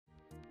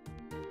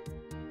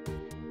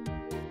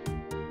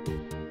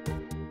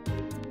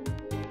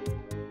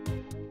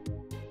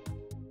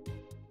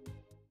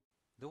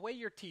way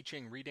you're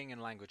teaching reading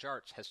and language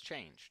arts has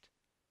changed.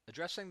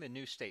 Addressing the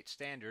new state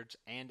standards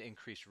and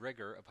increased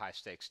rigor of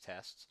high-stakes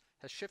tests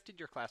has shifted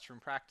your classroom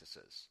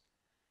practices.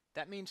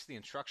 That means the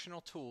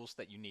instructional tools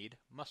that you need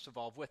must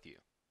evolve with you.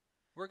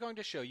 We're going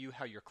to show you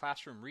how your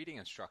classroom reading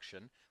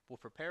instruction will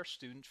prepare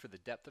students for the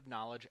depth of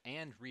knowledge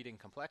and reading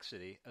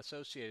complexity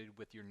associated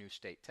with your new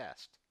state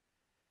test.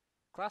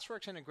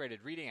 Classworks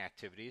integrated reading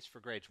activities for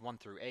grades 1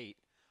 through 8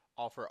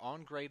 offer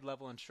on-grade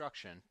level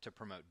instruction to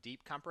promote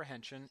deep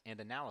comprehension and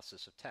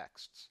analysis of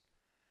texts.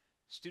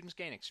 Students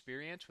gain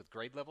experience with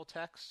grade level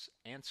texts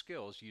and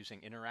skills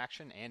using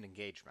interaction and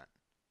engagement.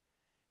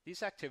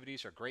 These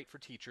activities are great for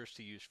teachers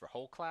to use for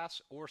whole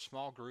class or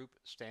small group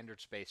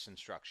standards-based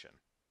instruction.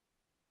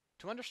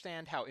 To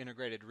understand how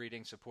integrated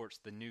reading supports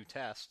the new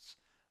tests,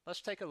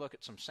 let's take a look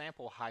at some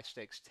sample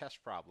high-stakes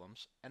test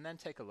problems and then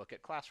take a look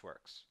at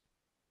Classworks.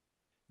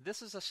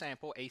 This is a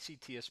sample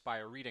ACT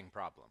Aspire reading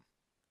problem.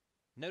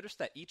 Notice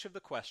that each of the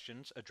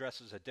questions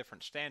addresses a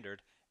different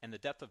standard and the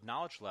depth of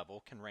knowledge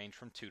level can range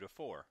from 2 to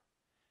 4.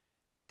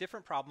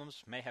 Different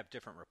problems may have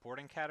different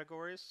reporting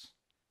categories.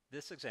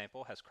 This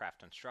example has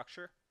craft and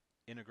structure,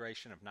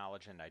 integration of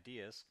knowledge and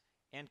ideas,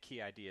 and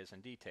key ideas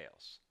and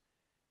details.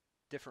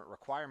 Different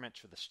requirements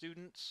for the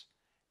students,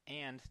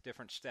 and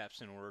different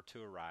steps in order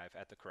to arrive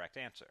at the correct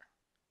answer.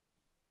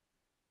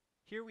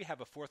 Here we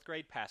have a 4th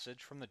grade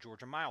passage from the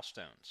Georgia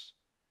Milestones.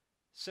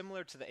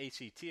 Similar to the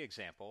ACT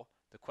example,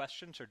 the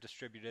questions are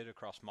distributed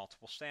across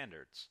multiple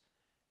standards.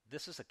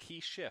 This is a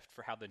key shift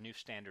for how the new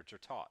standards are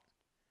taught.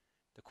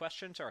 The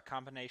questions are a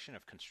combination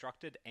of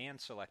constructed and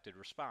selected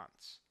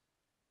response.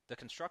 The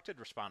constructed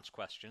response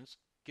questions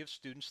give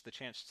students the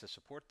chance to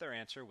support their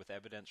answer with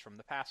evidence from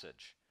the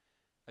passage.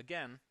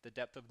 Again, the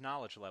depth of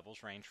knowledge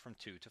levels range from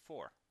 2 to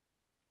 4.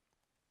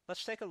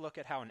 Let's take a look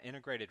at how an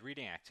integrated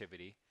reading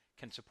activity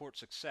can support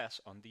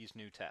success on these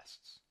new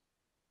tests.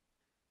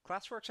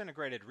 Classworks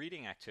integrated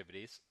reading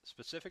activities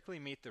specifically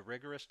meet the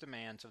rigorous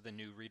demands of the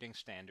new reading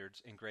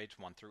standards in grades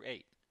 1 through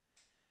 8.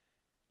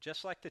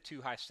 Just like the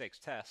 2 high-stakes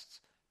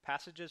tests,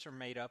 passages are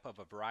made up of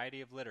a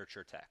variety of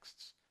literature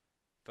texts: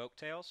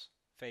 folktales,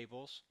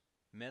 fables,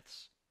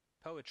 myths,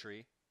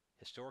 poetry,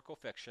 historical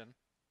fiction,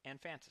 and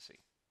fantasy.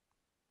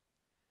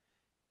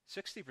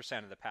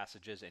 60% of the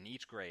passages in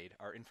each grade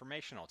are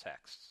informational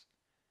texts,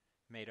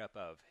 made up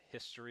of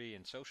history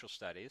and social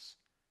studies,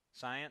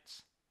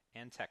 science,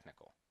 and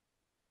technical.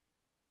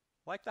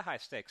 Like the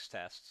high-stakes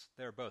tests,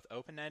 there are both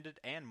open-ended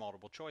and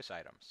multiple-choice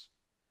items.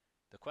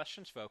 The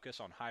questions focus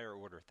on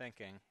higher-order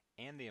thinking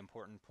and the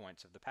important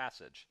points of the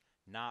passage,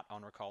 not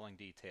on recalling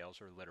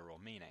details or literal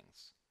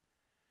meanings.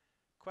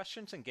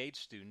 Questions engage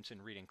students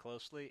in reading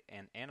closely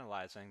and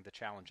analyzing the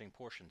challenging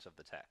portions of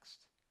the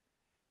text.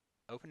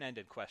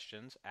 Open-ended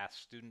questions ask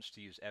students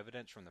to use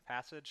evidence from the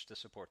passage to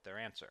support their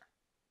answer.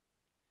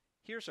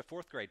 Here's a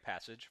 4th grade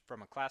passage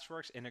from a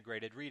Classworks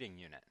integrated reading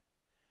unit.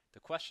 The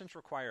questions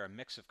require a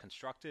mix of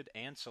constructed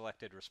and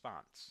selected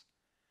response.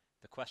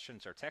 The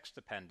questions are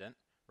text-dependent,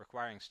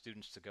 requiring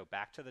students to go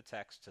back to the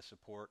text to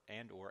support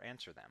and/or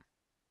answer them.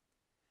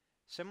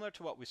 Similar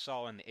to what we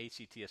saw in the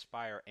ACT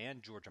Aspire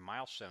and Georgia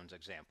Milestones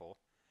example,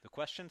 the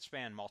questions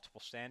span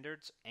multiple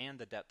standards and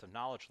the depth of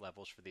knowledge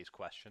levels for these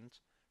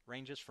questions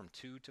ranges from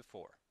 2 to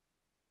 4.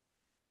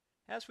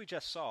 As we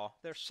just saw,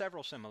 there are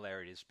several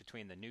similarities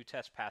between the new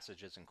test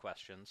passages and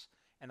questions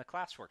and the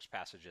Classworks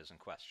passages and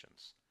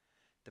questions.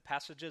 The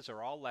passages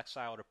are all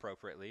lexiled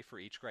appropriately for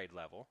each grade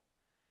level.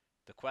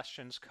 The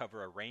questions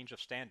cover a range of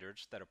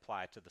standards that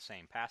apply to the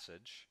same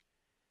passage.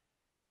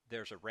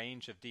 There's a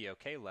range of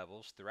DOK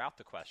levels throughout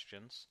the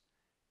questions,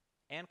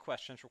 and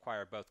questions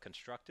require both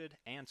constructed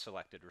and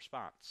selected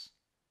response.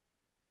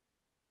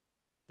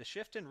 The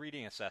shift in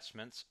reading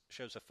assessments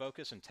shows a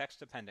focus in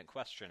text-dependent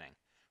questioning,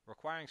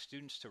 requiring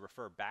students to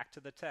refer back to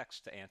the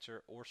text to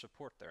answer or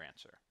support their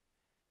answer.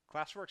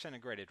 Classworks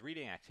integrated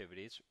reading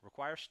activities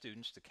require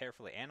students to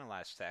carefully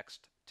analyze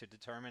text to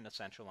determine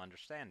essential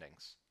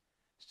understandings.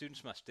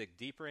 Students must dig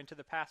deeper into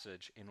the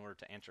passage in order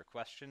to answer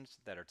questions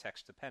that are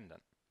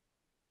text-dependent.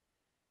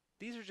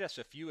 These are just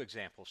a few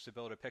examples to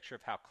build a picture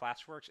of how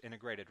Classworks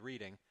integrated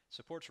reading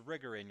supports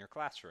rigor in your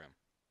classroom.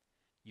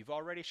 You've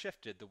already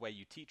shifted the way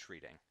you teach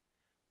reading.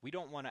 We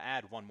don't want to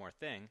add one more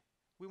thing.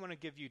 We want to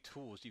give you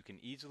tools you can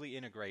easily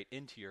integrate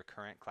into your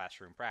current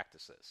classroom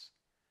practices.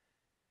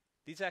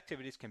 These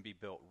activities can be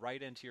built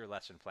right into your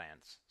lesson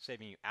plans,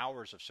 saving you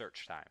hours of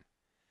search time.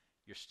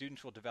 Your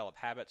students will develop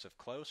habits of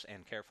close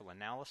and careful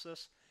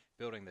analysis,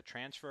 building the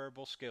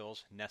transferable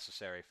skills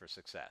necessary for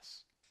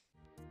success.